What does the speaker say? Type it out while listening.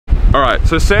Alright,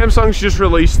 so Samsung's just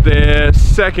released their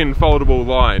second foldable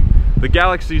line, the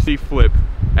Galaxy Z Flip.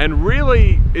 And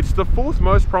really, it's the fourth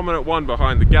most prominent one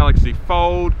behind the Galaxy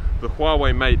Fold, the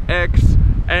Huawei Mate X,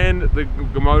 and the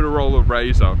Motorola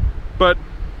Razr. But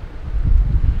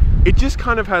it just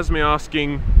kind of has me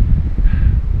asking,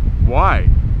 why?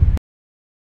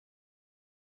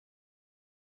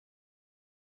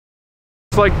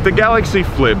 It's like the Galaxy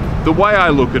Flip, the way I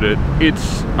look at it,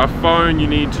 it's a phone you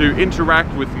need to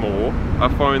interact with more, a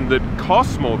phone that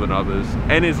costs more than others,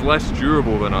 and is less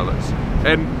durable than others.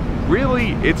 And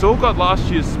really, it's all got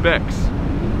last year's specs.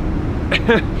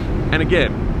 And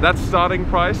again, that starting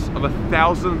price of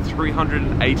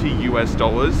 $1,380 US.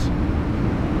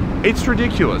 It's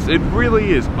ridiculous, it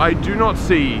really is. I do not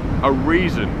see a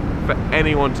reason for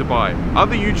anyone to buy it.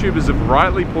 Other YouTubers have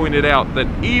rightly pointed out that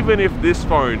even if this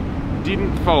phone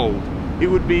didn't fold, it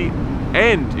would be,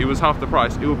 and it was half the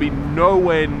price, it would be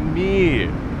nowhere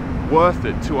near worth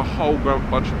it to a whole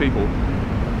bunch of people.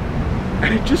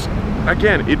 And it just,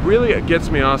 again, it really gets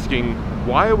me asking,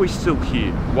 why are we still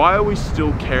here? Why are we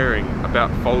still caring about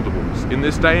foldables in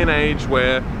this day and age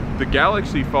where the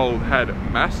Galaxy Fold had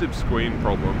massive screen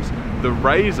problems, the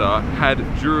Razr had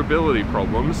durability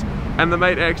problems, and the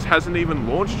Mate X hasn't even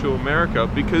launched to America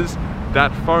because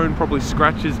that phone probably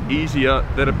scratches easier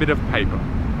than a bit of paper.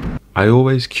 I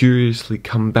always curiously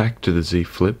come back to the Z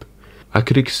Flip. I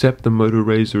could accept the Moto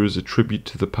Razr as a tribute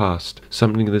to the past,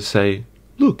 something to say,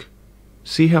 look,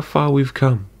 see how far we've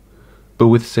come. But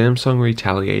with Samsung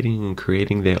retaliating and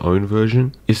creating their own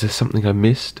version, is there something I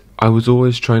missed? I was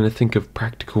always trying to think of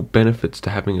practical benefits to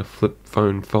having a flip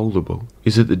phone foldable.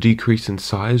 Is it the decrease in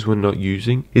size when not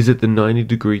using? Is it the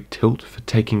 90-degree tilt for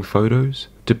taking photos?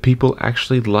 Do people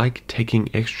actually like taking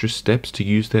extra steps to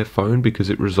use their phone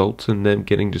because it results in them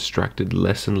getting distracted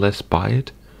less and less by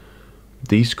it?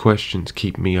 These questions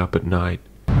keep me up at night.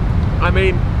 I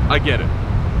mean, I get it.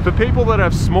 For people that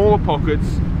have smaller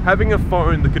pockets, having a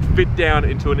phone that could fit down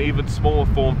into an even smaller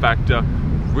form factor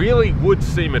really would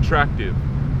seem attractive.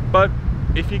 But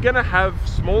if you're gonna have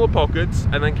smaller pockets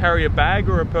and then carry a bag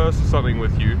or a purse or something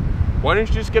with you, why don't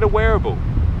you just get a wearable?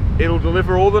 It'll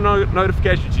deliver all the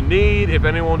notifications you need. If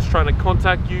anyone's trying to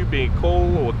contact you, be it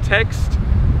call or text,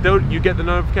 you get the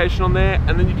notification on there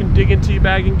and then you can dig into your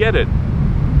bag and get it.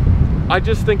 I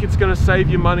just think it's going to save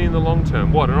you money in the long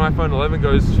term. What, an iPhone 11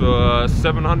 goes for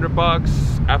 700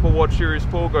 bucks, Apple Watch Series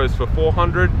 4 goes for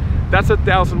 400, that's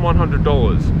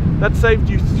 $1,100. That saved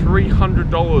you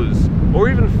 $300 or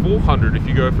even $400 if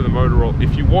you go for the Motorola,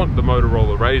 if you want the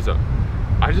Motorola Razr.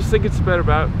 I just think it's a better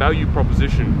value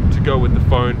proposition to go with the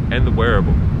phone and the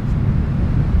wearable.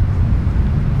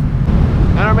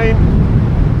 And I mean,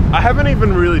 I haven't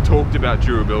even really talked about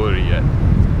durability yet.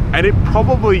 And it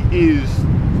probably is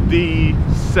the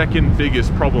second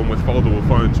biggest problem with foldable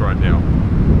phones right now.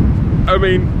 I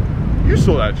mean, you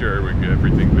saw that Jerry Wick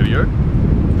Everything video.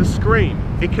 The screen,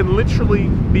 it can literally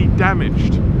be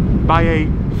damaged by a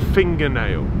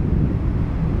fingernail.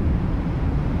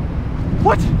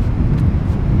 What?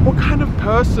 What kind of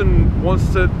person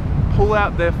wants to pull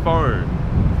out their phone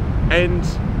and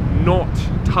not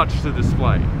touch the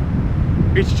display?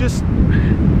 It's just,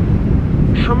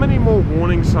 how many more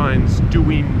warning signs do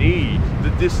we need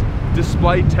that this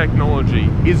display technology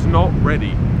is not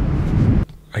ready?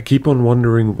 I keep on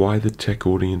wondering why the tech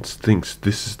audience thinks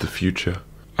this is the future.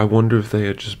 I wonder if they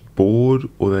are just bored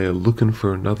or they are looking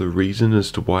for another reason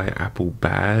as to why Apple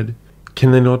bad.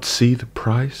 Can they not see the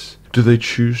price? Do they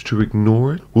choose to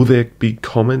ignore it? Will there be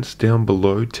comments down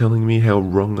below telling me how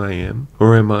wrong I am?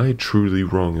 Or am I truly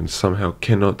wrong and somehow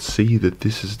cannot see that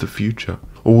this is the future?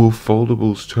 Or will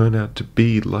foldables turn out to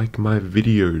be like my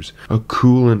videos, a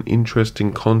cool and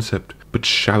interesting concept, but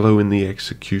shallow in the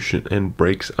execution and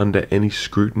breaks under any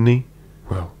scrutiny?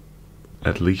 Well,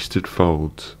 at least it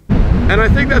folds. And I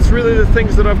think that's really the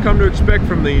things that I've come to expect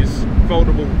from these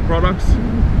foldable products.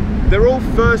 They're all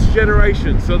first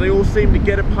generation, so they all seem to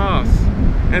get a pass.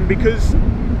 And because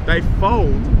they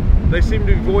fold, they seem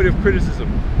to be void of criticism.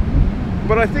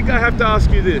 But I think I have to ask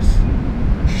you this.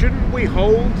 Shouldn't we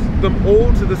hold them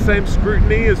all to the same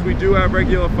scrutiny as we do our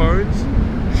regular phones?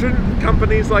 Shouldn't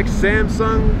companies like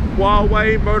Samsung,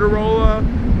 Huawei, Motorola,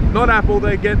 not Apple,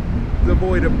 they get the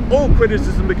void of all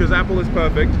criticism because Apple is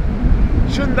perfect.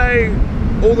 Shouldn't they,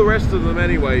 all the rest of them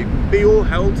anyway, be all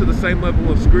held to the same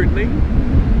level of scrutiny?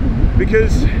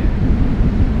 Because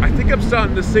I think I'm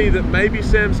starting to see that maybe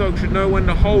Samsung should know when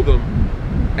to hold them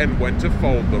and when to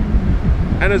fold them.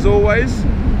 And as always,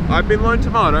 I've been Lone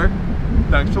Tomato.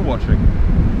 Thanks for watching.